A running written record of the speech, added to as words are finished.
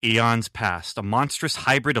Eons past, a monstrous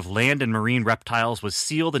hybrid of land and marine reptiles was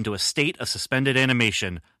sealed into a state of suspended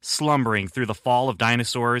animation, slumbering through the fall of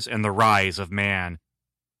dinosaurs and the rise of man.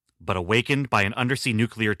 But awakened by an undersea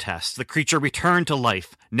nuclear test, the creature returned to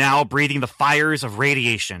life, now breathing the fires of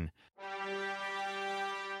radiation.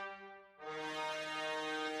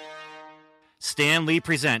 Stan Lee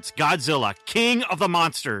presents Godzilla, King of the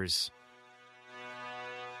Monsters.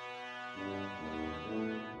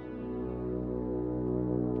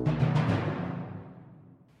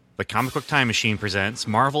 The Comic Book Time Machine presents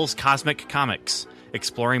Marvel's Cosmic Comics,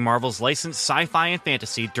 exploring Marvel's licensed sci-fi and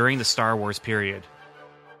fantasy during the Star Wars period.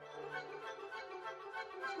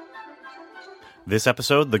 This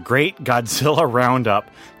episode, The Great Godzilla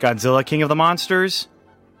Roundup, Godzilla King of the Monsters,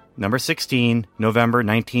 number 16, November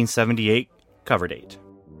 1978, cover date.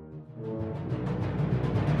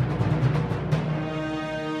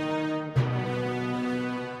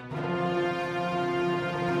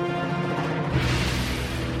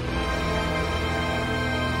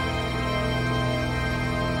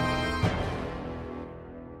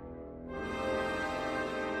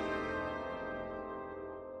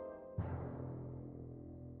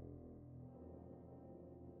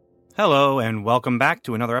 Hello, and welcome back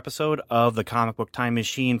to another episode of the Comic Book Time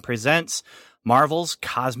Machine presents Marvel's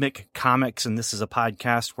Cosmic Comics, and this is a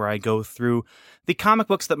podcast where I go through the comic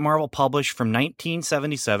books that Marvel published from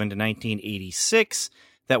 1977 to 1986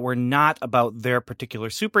 that were not about their particular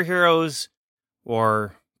superheroes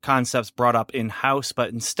or concepts brought up in-house, but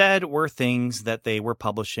instead were things that they were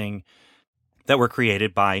publishing that were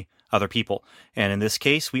created by other people. And in this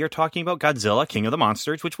case, we are talking about Godzilla, King of the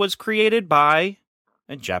Monsters, which was created by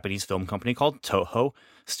a Japanese film company called Toho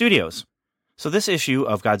Studios. So this issue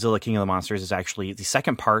of Godzilla King of the Monsters is actually the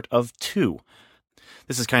second part of two.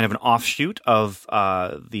 This is kind of an offshoot of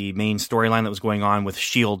the main storyline that was going on with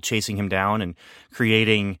S.H.I.E.L.D. chasing him down and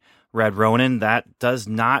creating Red Ronin. That does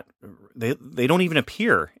not, they don't even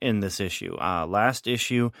appear in this issue. Last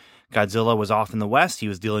issue, Godzilla was off in the West. He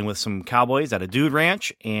was dealing with some cowboys at a dude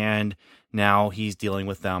ranch, and now he's dealing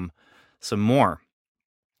with them some more.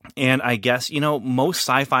 And I guess, most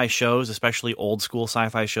sci-fi shows, especially old school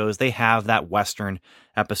sci-fi shows, they have that Western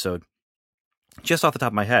episode. Just off the top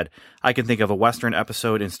of my head, I can think of a Western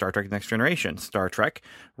episode in Star Trek Next Generation, Star Trek,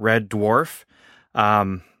 Red Dwarf,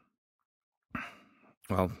 Twilight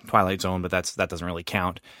Zone, but that doesn't really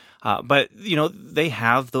count. But they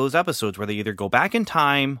have those episodes where they either go back in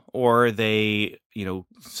time or they,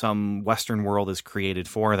 some Western world is created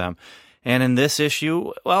for them. And in this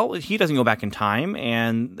issue, well, he doesn't go back in time,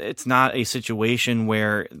 and it's not a situation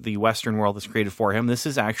where the Western world is created for him. This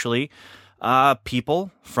is actually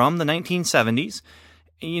people from the 1970s,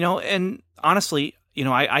 and honestly,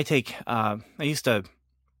 I used to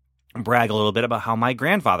brag a little bit about how my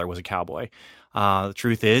grandfather was a cowboy. The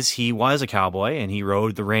truth is, he was a cowboy, and he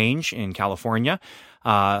rode the range in California.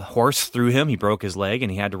 Horse threw him, he broke his leg,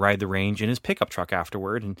 and he had to ride the range in his pickup truck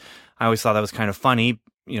afterward. And I always thought that was kind of funny,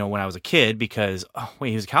 when I was a kid, because,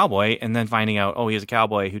 he was a cowboy, and then finding out, he was a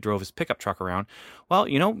cowboy who drove his pickup truck around. Well,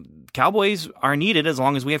 cowboys are needed as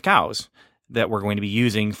long as we have cows that we're going to be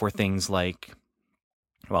using for things like,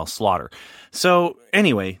 slaughter. So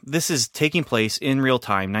anyway, this is taking place in real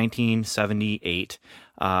time, 1978.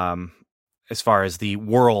 As far as the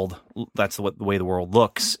world, that's the way the world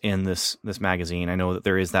looks in this magazine. I know that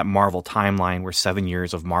there is that Marvel timeline where 7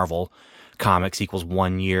 years of Marvel comics equals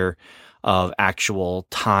 1 year of actual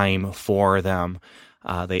time for them.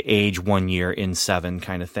 They age 1 year in 7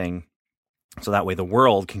 kind of thing. So that way the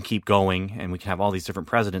world can keep going and we can have all these different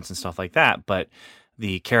presidents and stuff like that. But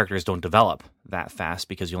the characters don't develop that fast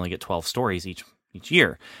because you only get 12 stories each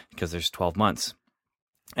year because there's 12 months.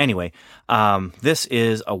 Anyway, this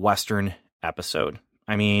is a Western episode.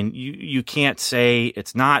 I mean, you can't say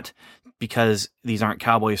it's not, because these aren't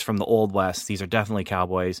cowboys from the Old West. These are definitely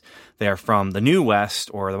cowboys. They are from the New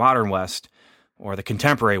West, or the Modern West, or the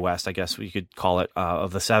Contemporary West, I guess we could call it,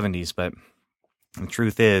 of the 70s. But the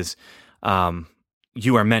truth is,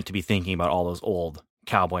 you are meant to be thinking about all those old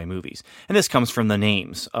cowboy movies. And this comes from the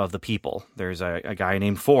names of the people. There's a guy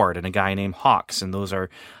named Ford and a guy named Hawks, and those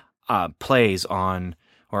are plays on,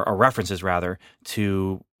 or references rather,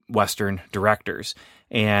 to Western directors.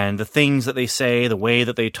 And the things that they say, the way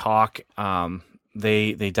that they talk,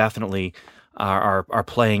 they definitely are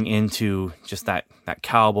playing into just that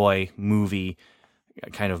cowboy movie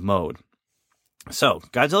kind of mode. So,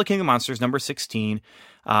 Godzilla King of Monsters number 16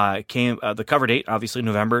 came. The cover date, obviously,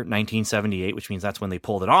 November 1978, which means that's when they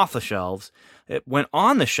pulled it off the shelves. It went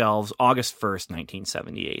on the shelves August 1st,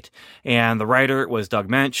 1978, and the writer was Doug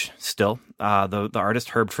Moench. Still, the artist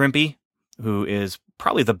Herb Trimpe, who is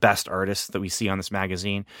probably the best artist that we see on this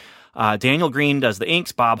magazine. Daniel Green does the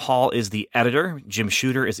inks. Bob Hall is the editor. Jim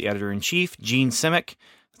Shooter is the editor-in-chief. Gene Simic,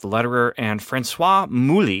 the letterer, and Francois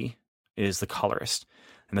Mouly is the colorist.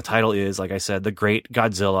 And the title is, like I said, The Great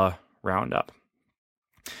Godzilla Roundup.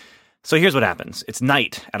 So here's what happens. It's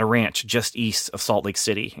night at a ranch just east of Salt Lake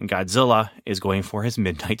City, and Godzilla is going for his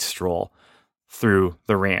midnight stroll through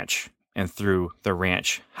the ranch and through the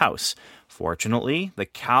ranch house. Fortunately, the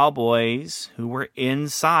cowboys who were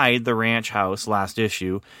inside the ranch house last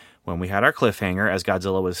issue, when we had our cliffhanger as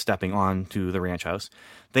Godzilla was stepping onto the ranch house,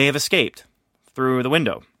 they have escaped through the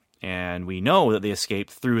window. And we know that they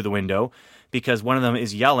escaped through the window because one of them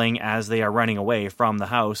is yelling as they are running away from the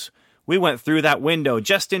house, "We went through that window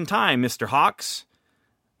just in time, Mr. Hawks."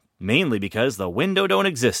 Mainly because the window don't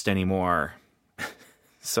exist anymore.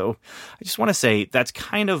 So I just want to say that's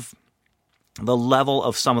kind of the level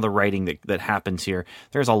of some of the writing that happens here.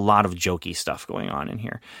 There's a lot of jokey stuff going on in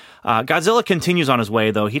here. Godzilla continues on his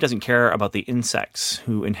way, though. He doesn't care about the insects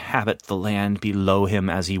who inhabit the land below him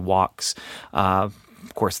as he walks. Of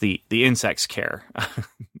course, the insects care.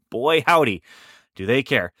 Boy, howdy, do they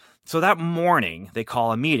care. So that morning, they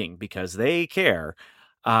call a meeting because they care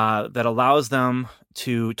that allows them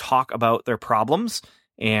to talk about their problems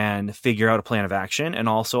and figure out a plan of action, and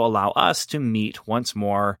also allow us to meet once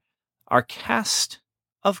more our cast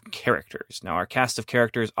of characters. Now, our cast of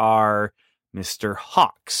characters are Mr.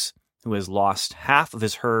 Hawks, who has lost half of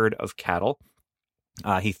his herd of cattle.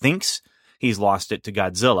 He thinks he's lost it to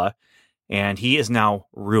Godzilla, and he is now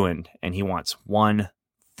ruined, and he wants one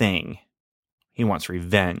thing. He wants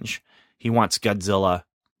revenge. He wants Godzilla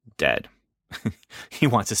dead. He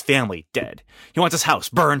wants his family dead. He wants his house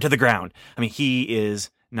burned to the ground. I mean, he is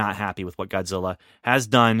not happy with what Godzilla has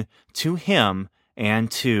done to him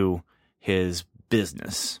and to his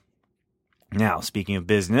business. Now, speaking of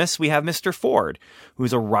business, we have Mr. Ford,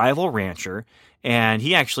 who's a rival rancher, and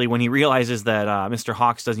he actually, when he realizes that Mr.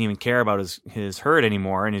 Hawks doesn't even care about his herd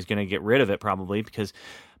anymore and is going to get rid of it probably because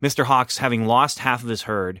Mr. Hawks, having lost half of his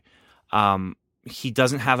herd, he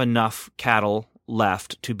doesn't have enough cattle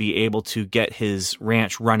left to be able to get his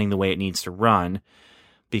ranch running the way it needs to run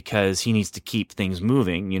because he needs to keep things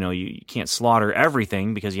moving. You know, you can't slaughter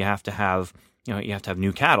everything because you have to have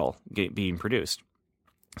new cattle being produced.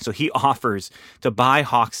 So he offers to buy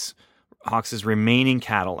Hawks's remaining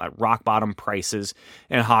cattle at rock bottom prices,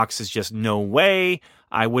 and Hawks is just, no way,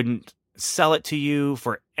 I wouldn't sell it to you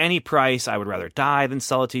for any price. I would rather die than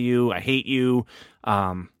sell it to you. I hate you.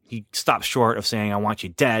 He stops short of saying, I want you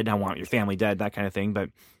dead. I want your family dead, that kind of thing. But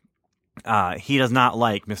he does not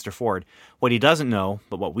like Mr. Ford. What he doesn't know,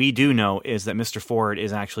 but what we do know, is that Mr. Ford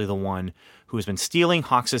is actually the one who has been stealing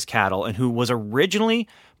Hawks's cattle and who was originally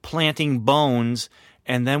planting bones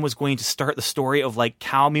and then was going to start the story of like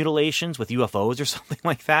cow mutilations with UFOs or something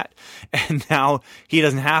like that. And now he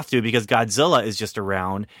doesn't have to because Godzilla is just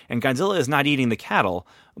around, and Godzilla is not eating the cattle,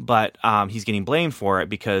 but he's getting blamed for it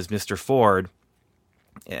because Mr. Ford,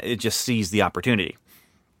 it just sees the opportunity.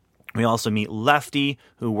 We also meet Lefty,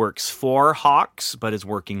 who works for Hawks, but is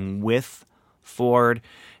working with Ford.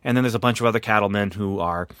 And then there's a bunch of other cattlemen who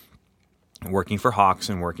are working for Hawks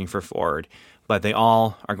and working for Ford, but they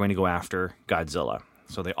all are going to go after Godzilla.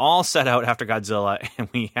 So they all set out after Godzilla, and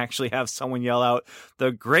we actually have someone yell out,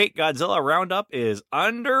 "The Great Godzilla Roundup is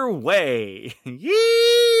underway!"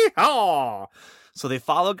 Yee-haw! So they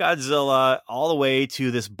follow Godzilla all the way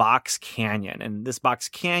to this box canyon. And this box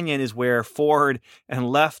canyon is where Ford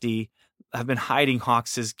and Lefty have been hiding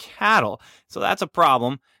Hawks' cattle. So that's a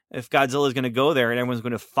problem. If Godzilla is going to go there and everyone's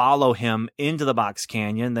going to follow him into the box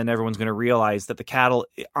canyon, then everyone's going to realize that the cattle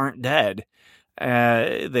aren't dead.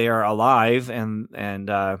 They are alive. And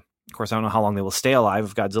of course, I don't know how long they will stay alive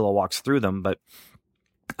if Godzilla walks through them. But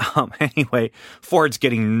anyway, Ford's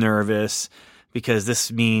getting nervous because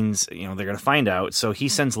this means, they're going to find out. So he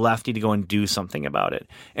sends Lefty to go and do something about it.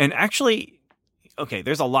 And actually, okay,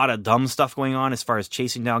 there's a lot of dumb stuff going on as far as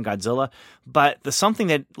chasing down Godzilla, but the something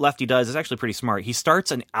that Lefty does is actually pretty smart. He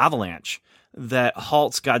starts an avalanche that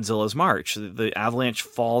halts Godzilla's march. The avalanche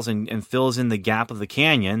falls and fills in the gap of the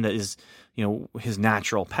canyon that is, his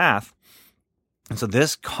natural path. And so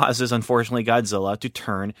this causes, unfortunately, Godzilla to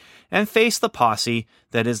turn and face the posse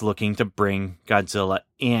that is looking to bring Godzilla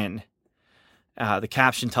in. The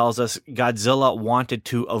caption tells us Godzilla wanted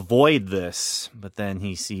to avoid this, but then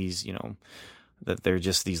he sees, that they're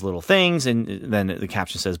just these little things, and then the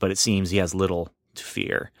caption says, but it seems he has little to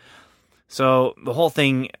fear. So the whole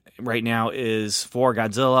thing right now is for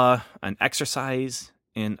Godzilla an exercise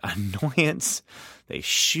in annoyance. They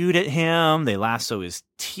shoot at him, they lasso his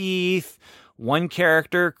teeth. One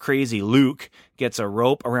character, Crazy Luke, gets a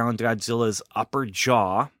rope around Godzilla's upper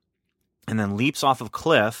jaw and then leaps off a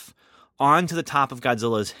cliff onto the top of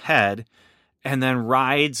Godzilla's head and then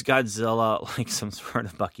rides Godzilla like some sort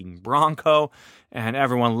of bucking bronco. And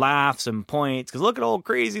everyone laughs and points because look at old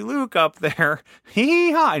Crazy Luke up there.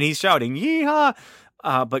 Yee-haw! And he's shouting, yee-haw!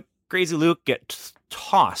 But Crazy Luke gets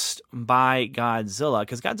tossed by Godzilla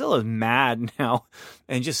because Godzilla is mad now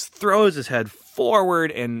and just throws his head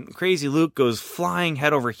forward, and Crazy Luke goes flying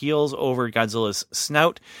head over heels over Godzilla's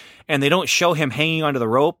snout. And they don't show him hanging onto the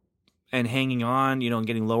rope and hanging on, and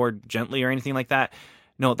getting lowered gently or anything like that.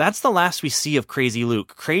 No, that's the last we see of Crazy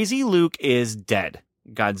Luke. Crazy Luke is dead.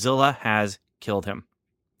 Godzilla has killed him.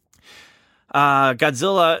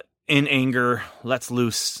 Godzilla, in anger, lets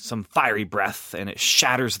loose some fiery breath, and it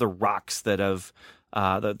shatters the rocks that have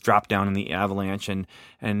that dropped down in the avalanche. And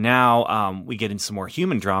now we get into some more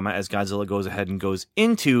human drama as Godzilla goes ahead and goes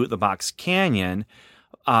into the Box Canyon.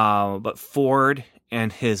 But Ford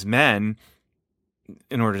and his men,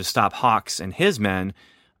 in order to stop Hawks and his men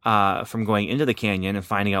from going into the canyon and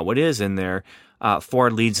finding out what is in there,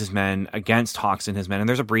 Ford leads his men against Hawks and his men, and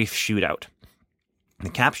there's a brief shootout. The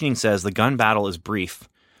captioning says the gun battle is brief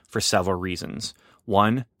for several reasons.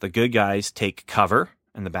 1, the good guys take cover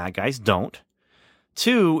and the bad guys don't.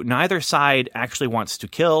 2, neither side actually wants to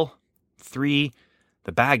kill. 3,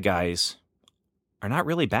 the bad guys are not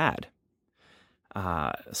really bad.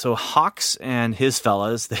 So Hawks and his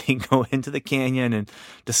fellas, they go into the canyon and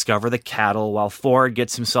discover the cattle while Ford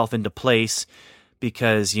gets himself into place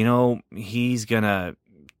because, he's going to,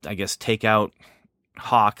 I guess, take out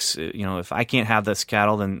Hawks. If I can't have this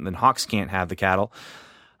cattle, then Hawks can't have the cattle.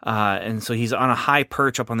 And so he's on a high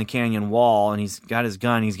perch up on the canyon wall, and he's got his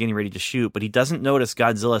gun. He's getting ready to shoot, but he doesn't notice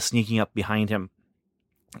Godzilla sneaking up behind him.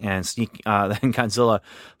 And then Godzilla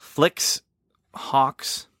flicks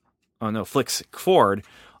Ford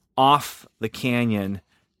off the canyon,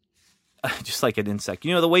 just like an insect.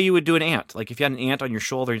 The way you would do an ant. Like if you had an ant on your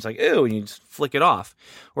shoulder, it's like, ew, and you just flick it off.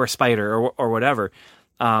 Or a spider or whatever.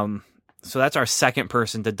 So that's our second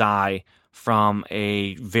person to die from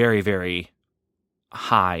a very, very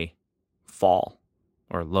high fall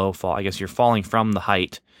or low fall. I guess you're falling from the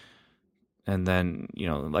height. And then,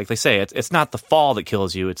 like they say, it's not the fall that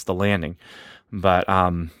kills you, it's the landing. But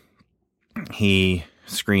he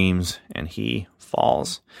screams and he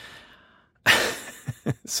falls.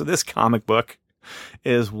 So this comic book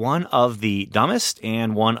is one of the dumbest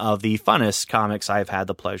and one of the funnest comics I've had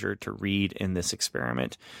the pleasure to read in this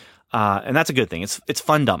experiment. And that's a good thing. It's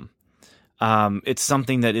fun dumb. It's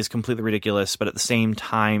something that is completely ridiculous, but at the same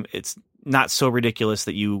time, it's not so ridiculous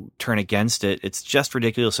that you turn against it. It's just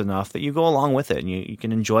ridiculous enough that you go along with it and you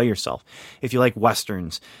can enjoy yourself. If you like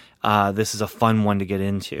Westerns, this is a fun one to get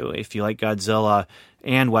into. If you like Godzilla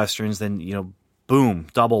and Westerns, then, boom,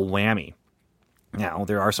 double whammy. Now,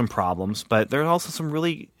 there are some problems, but there are also some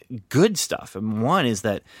really good stuff. And one is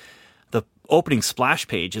that the opening splash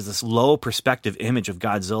page is this low perspective image of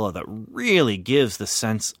Godzilla that really gives the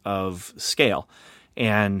sense of scale.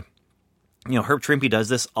 And, Herb Trimpe does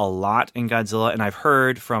this a lot in Godzilla. And I've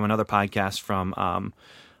heard from another podcast from,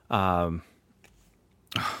 I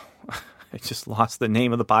just lost the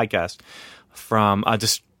name of the podcast, from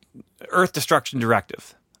Earth Destruction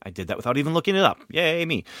Directive. I did that without even looking it up. Yay,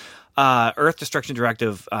 me. Earth Destruction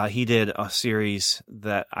Directive, he did a series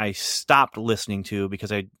that I stopped listening to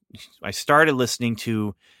because I started listening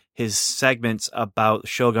to his segments about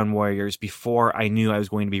Shogun Warriors before I knew I was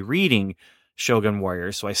going to be reading Shogun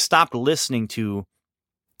Warriors. So I stopped listening to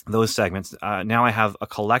those segments. Now I have a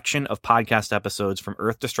collection of podcast episodes from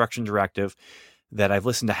Earth Destruction Directive that I've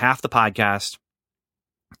listened to half the podcast.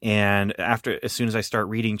 And as soon as I start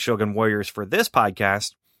reading Shogun Warriors for this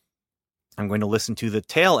podcast, I'm going to listen to the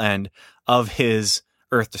tail end of his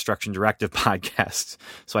Earth Destruction Directive podcast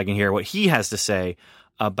so I can hear what he has to say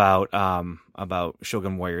about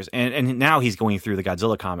Shogun Warriors. And now he's going through the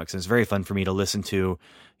Godzilla comics, and it's very fun for me to listen to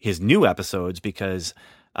his new episodes because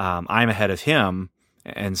I'm ahead of him.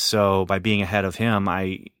 And so by being ahead of him,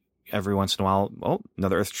 every once in a while,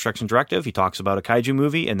 another Earth Destruction Directive. He talks about a kaiju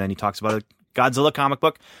movie, and then he talks about a Godzilla comic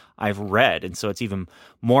book I've read. And so it's even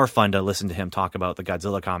more fun to listen to him talk about the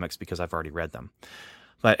Godzilla comics because I've already read them.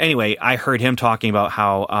 But anyway, I heard him talking about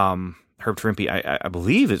how Herb Trimpe, I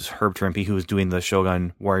believe it's Herb Trimpe who was doing the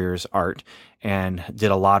Shogun Warriors art and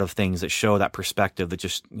did a lot of things that show that perspective that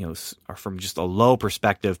just, are from just a low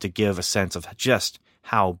perspective to give a sense of just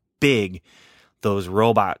how big those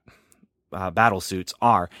robot battle suits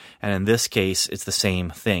are. And in this case, it's the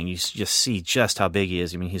same thing. You just see just how big he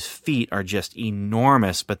is. I mean, his feet are just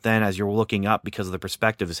enormous, but then as you're looking up, because of the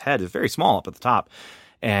perspective, his head is very small up at the top,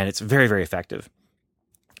 and it's very, very effective.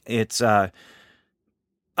 It's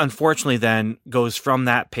unfortunately then goes from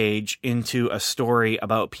that page into a story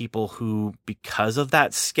about people who, because of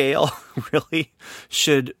that scale, really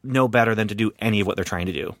should know better than to do any of what they're trying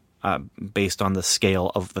to do, based on the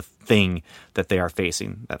scale of the thing that they are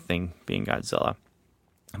facing, that thing being Godzilla.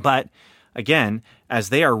 But again, as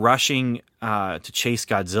they are rushing to chase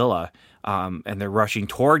Godzilla, and they're rushing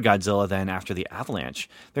toward Godzilla then after the avalanche,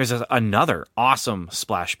 there's another awesome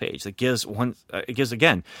splash page that gives it gives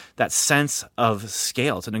again that sense of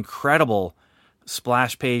scale. It's an incredible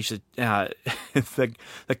splash page. The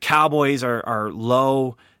cowboys are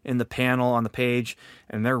low in the panel on the page,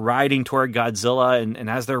 and they're riding toward Godzilla, and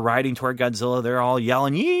as they're riding toward Godzilla, they're all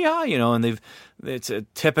yelling "Yeehaw!" And it's a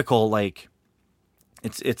typical, like,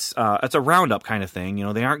 it's a roundup kind of thing.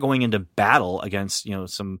 They aren't going into battle against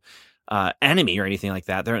some enemy or anything like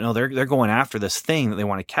that. They're going after this thing that they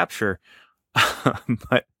want to capture.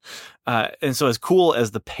 But and so as cool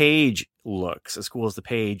as the page looks, as cool as the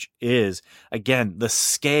page is, again, the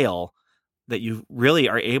scale that you really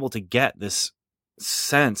are able to get this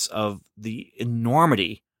sense of the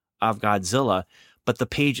enormity of Godzilla, but the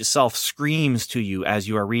page itself screams to you as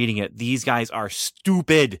you are reading it, these guys are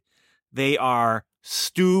stupid. They are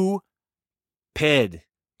stupid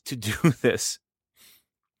to do this.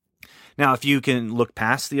 Now, if you can look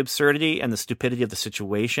past the absurdity and the stupidity of the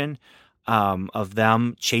situation, of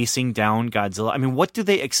them chasing down Godzilla, I mean, what do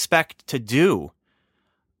they expect to do?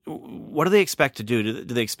 What do they expect to do?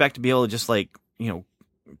 Do they expect to be able to just, like,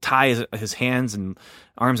 tie his hands and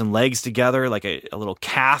arms and legs together like a little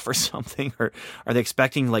calf or something? Or are they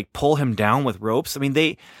expecting to, like, pull him down with ropes? I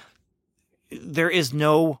mean, there is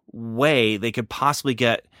no way they could possibly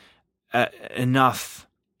get enough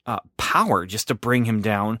power just to bring him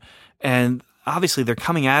down. And obviously they're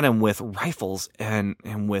coming at him with rifles and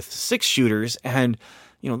with 6-shooters, and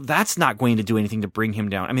that's not going to do anything to bring him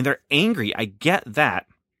down. I mean, they're angry. I get that.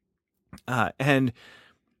 And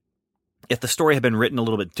if the story had been written a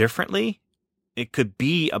little bit differently, it could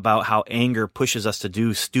be about how anger pushes us to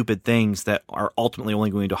do stupid things that are ultimately only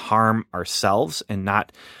going to harm ourselves and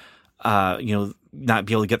not not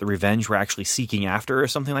be able to get the revenge we're actually seeking after or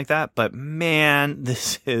something like that. But man,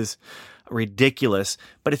 this is ridiculous.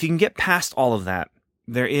 But if you can get past all of that,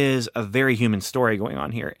 there is a very human story going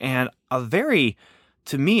on here, and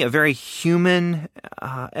to me, a very human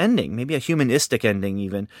ending, maybe a humanistic ending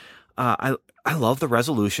even. I love the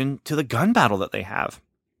resolution to the gun battle that they have.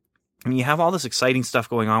 I mean, you have all this exciting stuff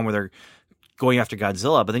going on where they're going after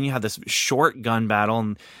Godzilla, but then you have this short gun battle,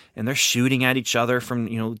 and they're shooting at each other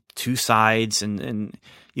from two sides, and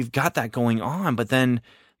you've got that going on. But then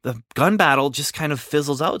the gun battle just kind of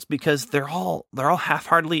fizzles out because they're all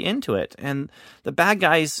half-heartedly into it, and the bad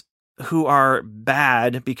guys who are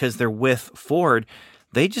bad because they're with Ford,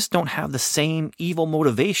 they just don't have the same evil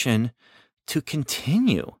motivation to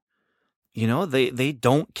continue. They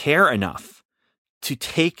don't care enough to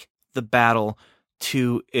take the battle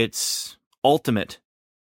to its ultimate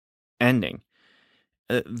ending.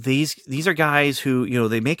 These are guys who,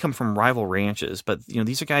 they may come from rival ranches, but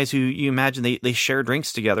these are guys who you imagine they share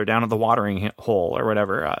drinks together down at the watering hole or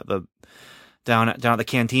whatever, down at the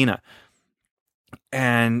cantina,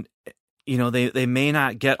 and they may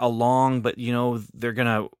not get along, but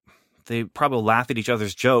they probably laugh at each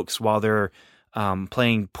other's jokes while they're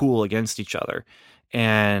playing pool against each other,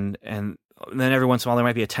 and then every once in a while there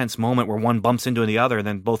might be a tense moment where one bumps into the other, and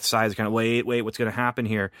then both sides kind of wait, what's going to happen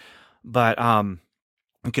here? But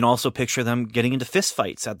you can also picture them getting into fist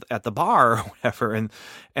fights at the bar or whatever,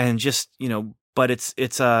 and just but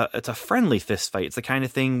it's a friendly fist fight. It's the kind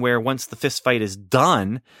of thing where once the fist fight is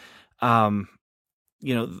done, they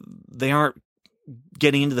aren't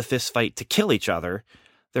getting into the fist fight to kill each other.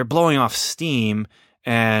 They're blowing off steam,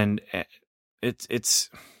 and it's.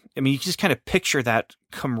 I mean, you just kind of picture that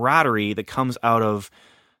camaraderie that comes out of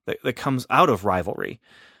rivalry.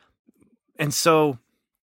 And so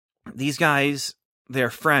these guys, they're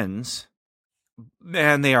friends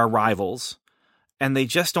and they are rivals, and they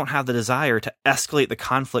just don't have the desire to escalate the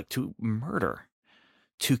conflict to murder,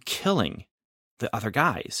 to killing the other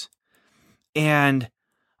guys. And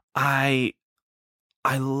I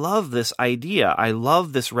love this idea. I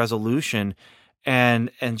love this resolution. And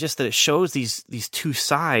just that it shows these two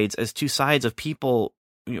sides as two sides of people,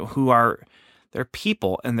 who are, they're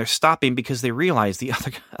people, and they're stopping because they realize the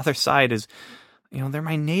other side is, they're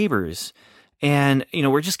my neighbors. And,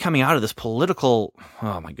 we're just coming out of this political,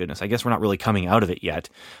 oh my goodness, I guess we're not really coming out of it yet.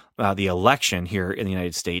 The election here in the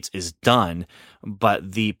United States is done,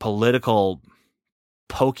 but the political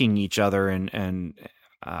poking each other and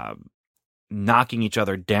knocking each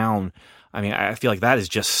other down, I mean, I feel like that has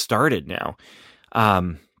just started now.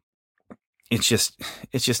 it's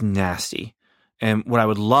just nasty. And what I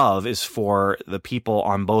would love is for the people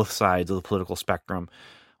on both sides of the political spectrum,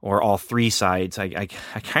 or all three sides. I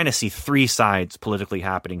kind of see three sides politically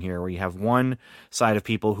happening here, where you have one side of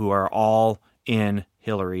people who are all in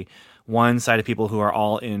Hillary, one side of people who are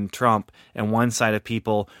all in Trump, and one side of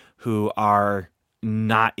people who are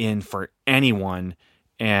not in for anyone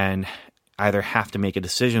and either have to make a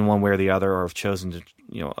decision one way or the other, or have chosen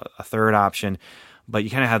to, a third option. But you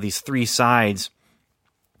kind of have these three sides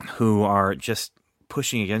who are just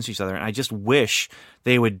pushing against each other. And I just wish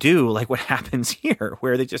they would do like what happens here,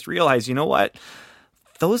 where they just realize, you know what?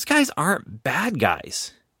 Those guys aren't bad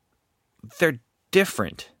guys. They're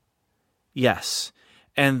different. Yes.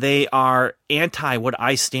 And they are anti what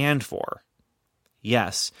I stand for.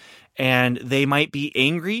 Yes. And they might be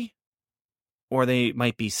angry, or they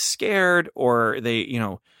might be scared, or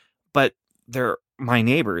but they're my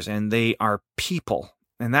neighbors and they are people.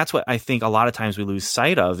 And that's what I think a lot of times we lose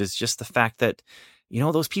sight of, is just the fact that,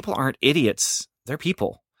 those people aren't idiots. They're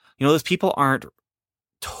people. Those people aren't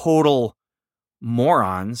total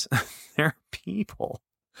morons. They're people.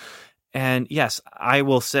 And yes,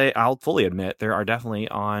 I'll fully admit there are definitely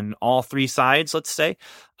on all three sides, let's say,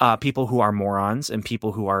 people who are morons and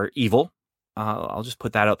people who are evil. I'll just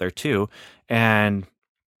put that out there too. And,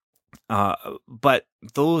 but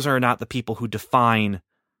those are not the people who define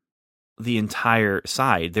the entire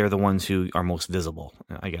side. They're the ones who are most visible,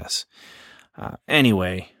 I guess.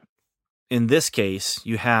 Anyway, in this case,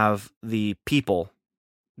 you have the people,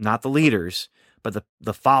 not the leaders, but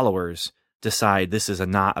the followers decide this is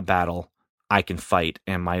not a battle I can fight,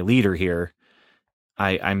 and my leader here,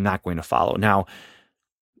 I'm not going to follow. Now,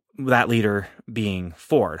 that leader being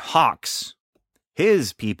Ford. Hawks,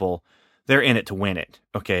 his people, they're in it to win it.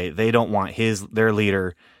 Okay, they don't want their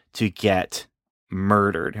leader to get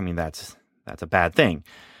murdered. I mean, that's a bad thing,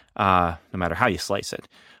 no matter how you slice it.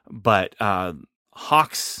 But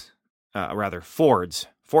Hawks,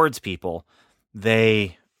 Ford's people,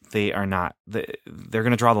 they are not. They're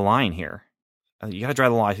going to draw the line here. You got to draw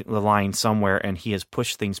the line somewhere, and he has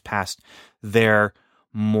pushed things past their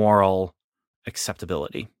moral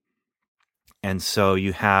acceptability. And so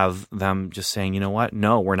you have them just saying, you know what?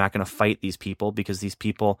 No, we're not going to fight these people, because these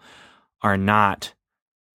people are not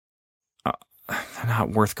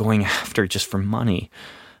worth going after just for money.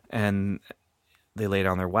 And they lay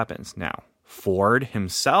down their weapons. Now, Ford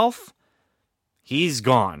himself, he's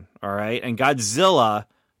gone. All right. And Godzilla,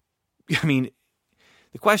 I mean,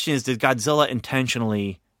 the question is, did Godzilla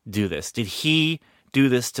intentionally do this? Did he do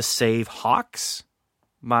this to save Hawks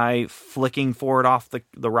by flicking Ford off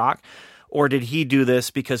the rock? Or did he do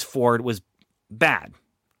this because Ford was bad,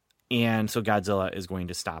 and so Godzilla is going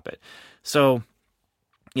to stop it? So,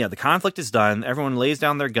 yeah, the conflict is done. Everyone lays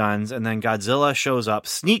down their guns, and then Godzilla shows up,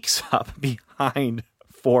 sneaks up behind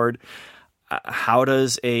Ford. How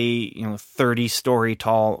does a 30-story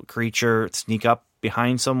tall creature sneak up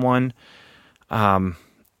behind someone? I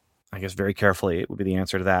guess very carefully would be the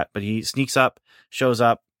answer to that. But he sneaks up, shows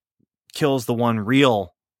up, kills the one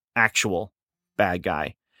real, actual bad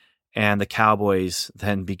guy. And the cowboys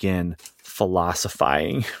then begin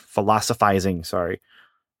philosophizing. Sorry.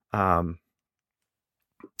 So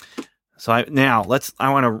I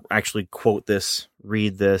want to actually quote this,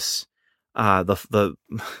 read this. I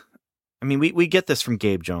mean, we get this from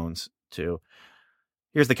Gabe Jones too.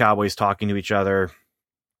 Here's the cowboys talking to each other.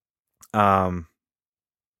 Okay,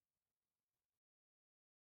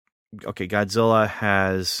 Godzilla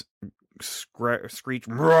has screeched,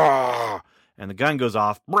 "Rah!" And the gun goes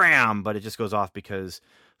off, bram, but it just goes off because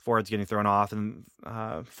Ford's getting thrown off, and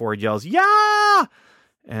Ford yells, "Yeah!"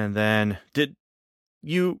 And then, "Did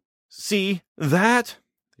you see that?"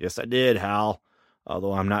 "Yes, I did, Hal,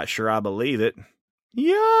 although I'm not sure I believe it."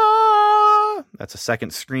 "Yeah!" That's a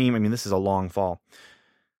second scream. I mean, this is a long fall.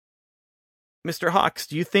 "Mr. Hawks,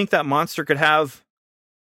 do you think that monster could have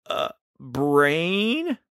a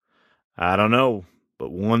brain?" "I don't know,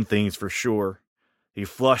 but one thing's for sure. He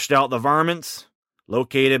flushed out the varmints,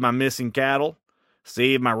 located my missing cattle,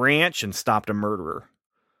 saved my ranch, and stopped a murderer.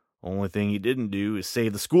 Only thing he didn't do is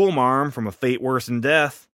save the schoolmarm from a fate worse than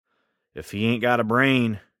death. If he ain't got a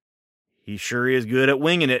brain, he sure is good at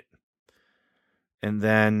winging it." And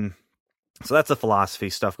then, so that's the philosophy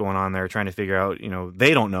stuff going on there, trying to figure out,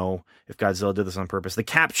 they don't know if Godzilla did this on purpose. The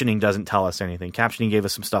captioning doesn't tell us anything. Captioning gave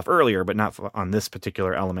us some stuff earlier, but not on this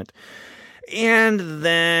particular element. And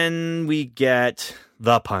then we get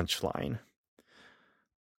the punchline.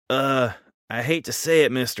 I hate to say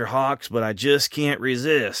it, Mr. Hawks, but I just can't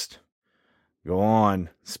resist." "Go on,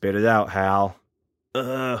 spit it out, Hal."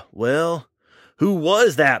 Well, who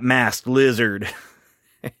was that masked lizard?"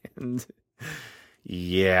 And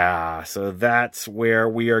Yeah, so that's where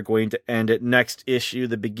we are going to end it. Next issue,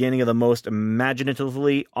 the beginning of the most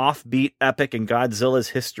imaginatively offbeat epic in Godzilla's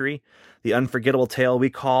history, the unforgettable tale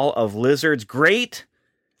we call of lizards great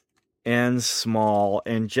and small.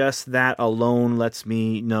 And just that alone lets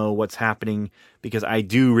me know what's happening, because I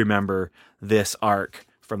do remember this arc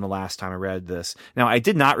from the last time I read this. Now, I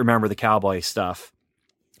did not remember the cowboy stuff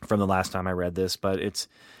from the last time I read this, but it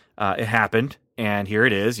happened, and here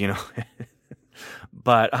it is,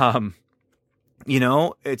 But,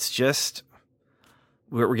 it's just,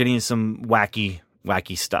 we're getting some wacky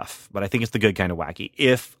stuff, but I think it's the good kind of wacky,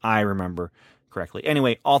 if I remember correctly.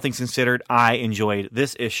 Anyway, all things considered, I enjoyed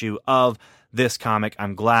this issue of this comic.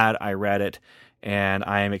 I'm glad I read it, and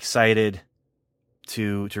I am excited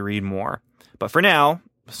to read more. But for now,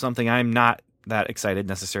 something I'm not that excited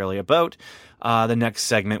necessarily about, the next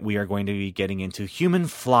segment, we are going to be getting into Human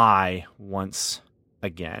Fly once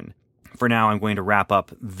again. For now, I'm going to wrap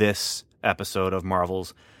up this episode of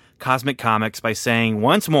Marvel's Cosmic Comics by saying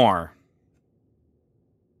once more,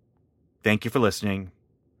 thank you for listening.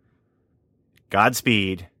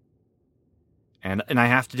 Godspeed. And I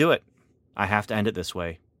have to do it. I have to end it this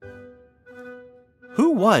way.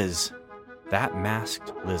 Who was that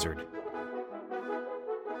masked lizard?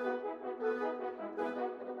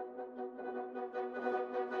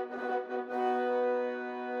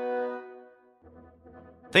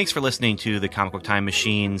 Thanks for listening to the Comic Book Time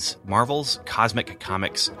Machine's Marvel's Cosmic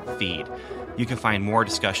Comics feed. You can find more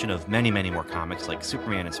discussion of many, many more comics like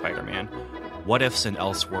Superman and Spider-Man, What Ifs and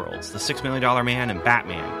Elseworlds, The $6 Million Man and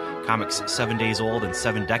Batman, comics 7 days old and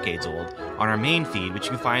 7 decades old, on our main feed, which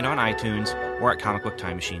you can find on iTunes or at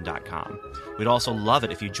comicbooktimemachine.com. We'd also love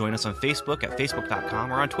it if you join us on Facebook at facebook.com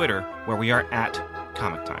or on Twitter, where we are at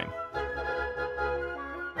Comic Time.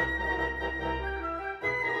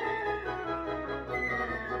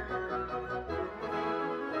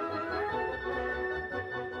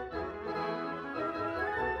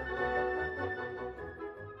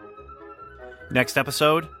 Next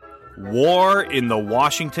episode, War in the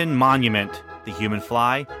Washington Monument, The Human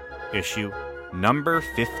Fly, issue number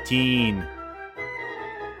 15.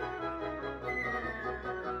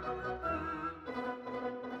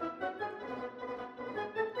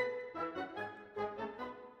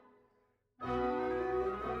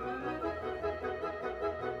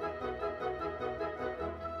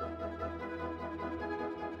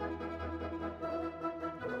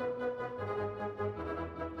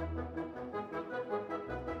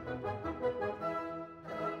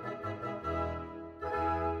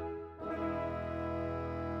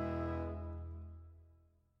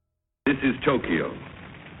 This is Tokyo,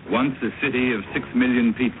 once a city of 6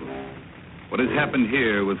 million people. What has happened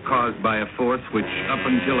here was caused by a force which, up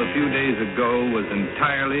until a few days ago, was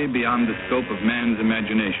entirely beyond the scope of man's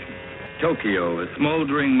imagination. Tokyo, a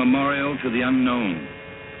smoldering memorial to the unknown.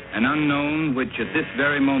 An unknown which at this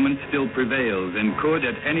very moment still prevails and could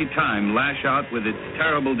at any time lash out with its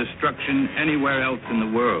terrible destruction anywhere else in the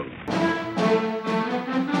world.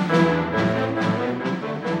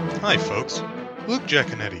 Hi folks, Luke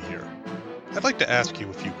Giaconetti here. I'd like to ask you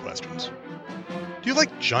a few questions. Do you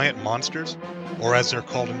like giant monsters, or as they're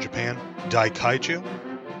called in Japan, Daikaiju?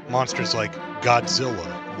 Monsters like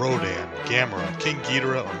Godzilla, Rodan, Gamera, King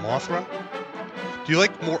Ghidorah, or Mothra? Do you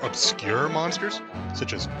like more obscure monsters,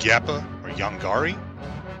 such as Gappa or Yongari?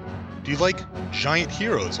 Do you like giant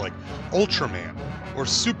heroes like Ultraman, or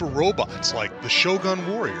super robots like the Shogun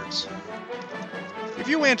Warriors? If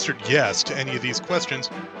you answered yes to any of these questions,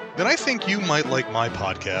 then I think you might like my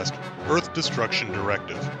podcast, Earth Destruction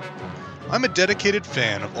Directive. I'm a dedicated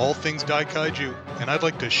fan of all things Daikaiju, and I'd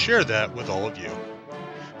like to share that with all of you.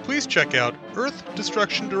 Please check out Earth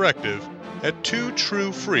Destruction Directive at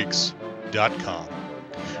twotruefreaks.com.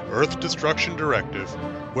 Earth Destruction Directive,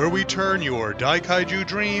 where we turn your Daikaiju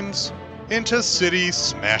dreams into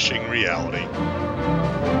city-smashing reality.